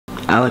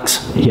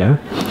Alex. Yeah?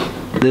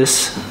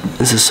 This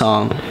is a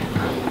song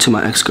to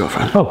my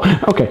ex-girlfriend. Oh,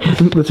 okay.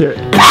 Let's hear it.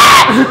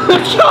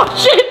 Oh,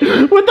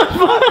 shit! What the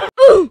fuck?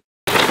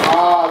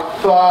 Oh,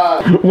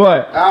 fuck.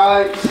 What?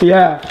 Alex.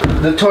 Yeah.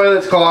 The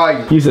toilet's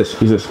clogged. Use this.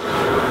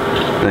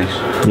 Thanks.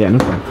 Yeah, no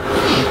problem.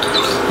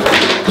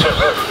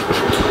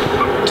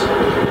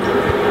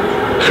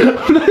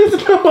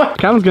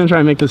 Calvin's gonna try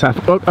and make this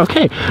happen. Oh,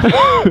 okay.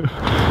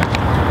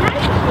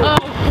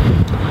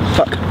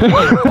 Fuck.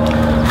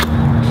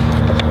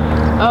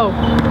 Oh.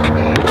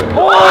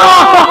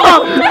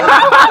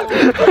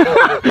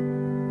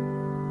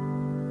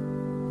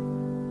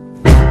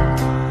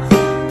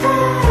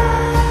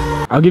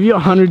 I'll give you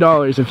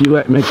 $100 if you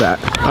let make that.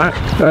 Alright.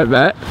 Alright,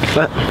 bet.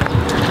 Bet.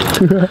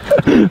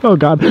 Oh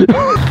god.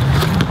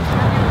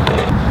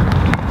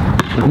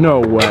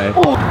 No way.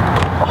 Oh.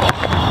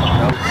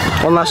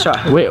 One last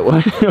shot. Wait,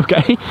 what?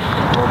 Okay.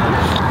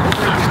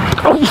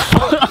 Oh,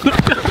 fuck.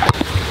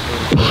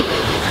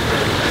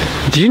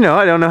 Did you know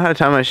I don't know how to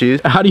tie my shoes?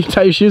 How do you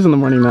tie your shoes in the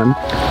morning then?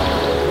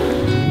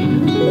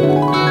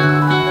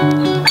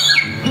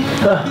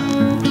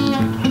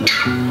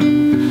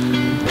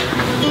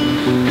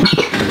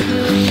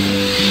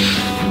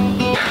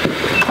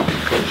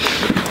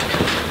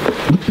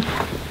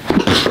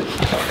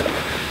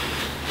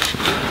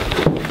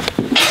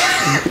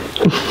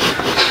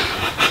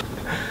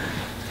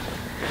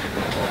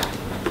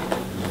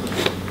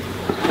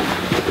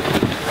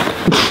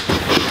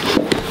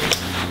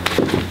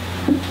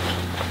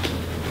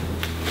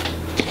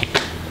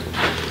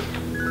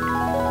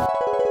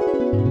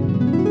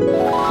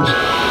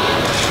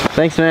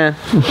 Thanks, man.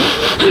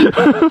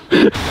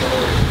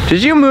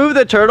 Did you move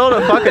the turtle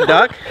to fuck a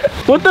duck?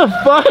 What the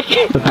fuck?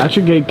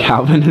 Patrick gave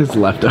Calvin his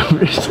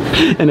leftovers,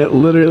 and it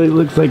literally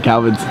looks like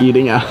Calvin's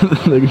eating out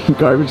of the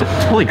garbage.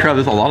 Holy crap,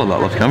 there's a lot of that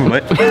left. Come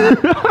wait.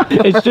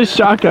 It's just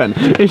shotgun.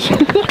 It's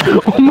just,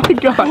 oh my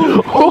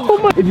god. Oh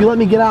my. If you let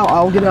me get out,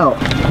 I'll get out.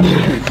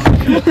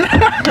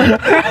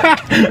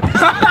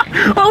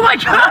 Oh my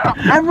god.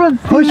 Everyone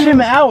push him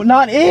out,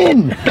 not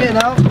in. Get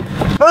out.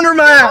 Under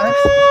my ass.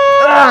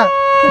 Ah.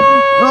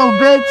 Oh,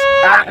 bitch.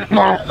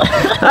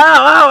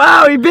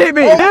 Ah. Ow, he bit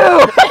me.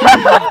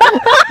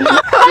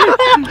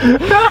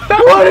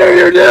 What are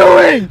you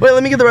doing? Wait,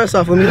 let me get the rest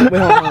off. Wait, hold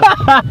on.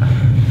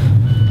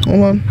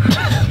 Hold on.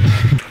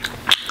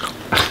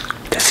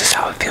 This is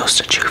how it feels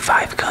to chew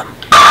 5 gum.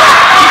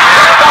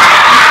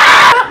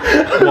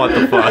 What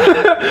the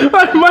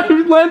fuck? My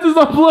lens is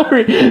all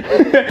blurry.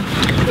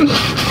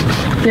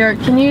 Derek,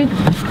 can you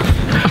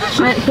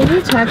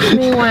text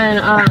me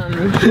when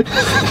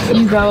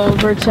you go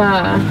over to,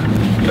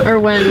 or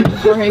when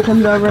Jorge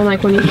comes over and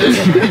like when you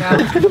get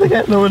back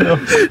out? No one knows.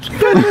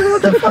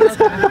 What the fuck's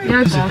happening?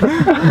 Yeah,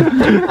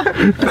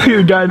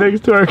 The guy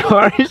next to our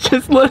car, he's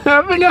just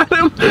laughing at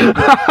him.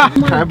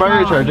 Can I borrow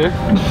your charger?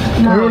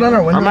 Everyone on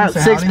our window I'm at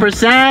say howdy.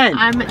 6%.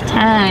 I'm at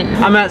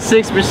 10. I'm at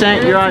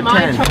 6%. You're at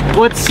 10.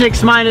 What's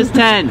 6 minus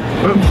 10?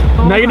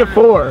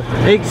 -4.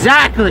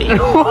 Exactly.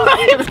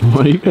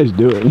 What are you guys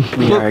doing?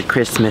 We are a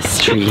Christmas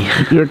tree.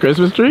 You're a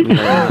Christmas tree?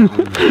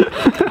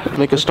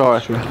 Make a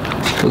star.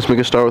 Let's make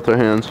a star with our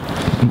hands.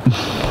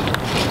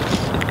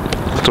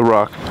 It's a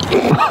rock.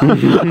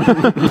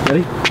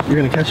 Ready? You're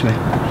gonna catch me.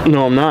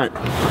 No, I'm not.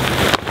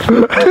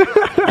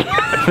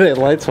 The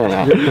lights went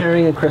out. You're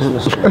carrying a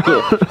Christmas tree.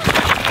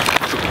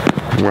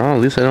 Well, at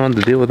least I don't have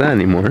to deal with that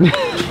anymore.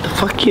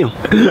 Fuck you.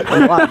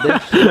 I'm alive,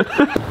 bitch.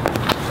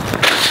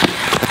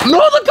 No,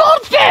 the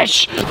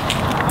goldfish!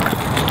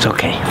 It's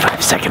okay.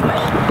 5-second rule.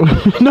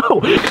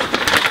 No.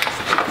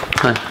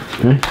 Hi.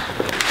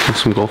 Want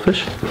some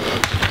goldfish?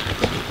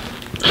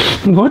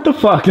 What the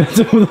fuck?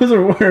 Those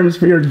are worms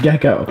for your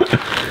gecko.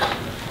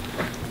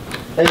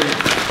 Hey.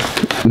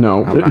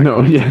 No,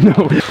 no, yeah,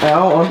 no.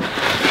 Ow.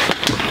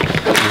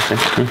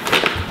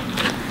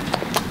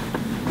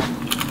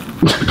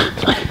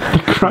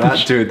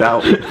 That dude,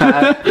 that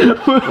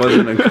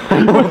wasn't a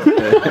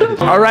goldfish.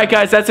 Alright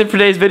guys, that's it for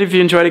today's video. If you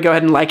enjoyed it, go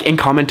ahead and like and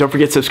comment. Don't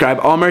forget to subscribe.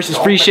 All merch is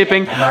free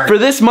shipping. For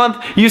this month,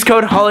 use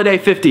code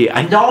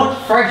HOLIDAY50. Don't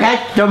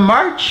forget the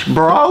merch,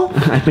 bro.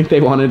 I think they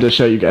wanted to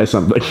show you guys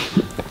something.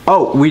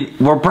 Oh,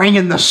 we're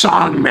bringing the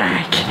song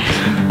back.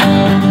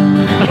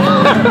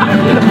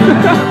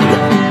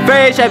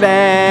 Free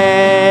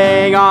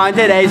shipping on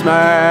today's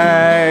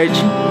merch.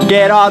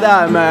 Get all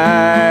the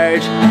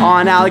merch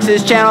on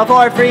Alex's channel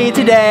for free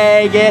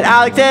today. Get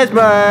Alex's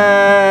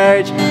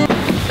merch.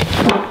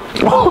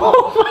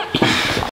 Oh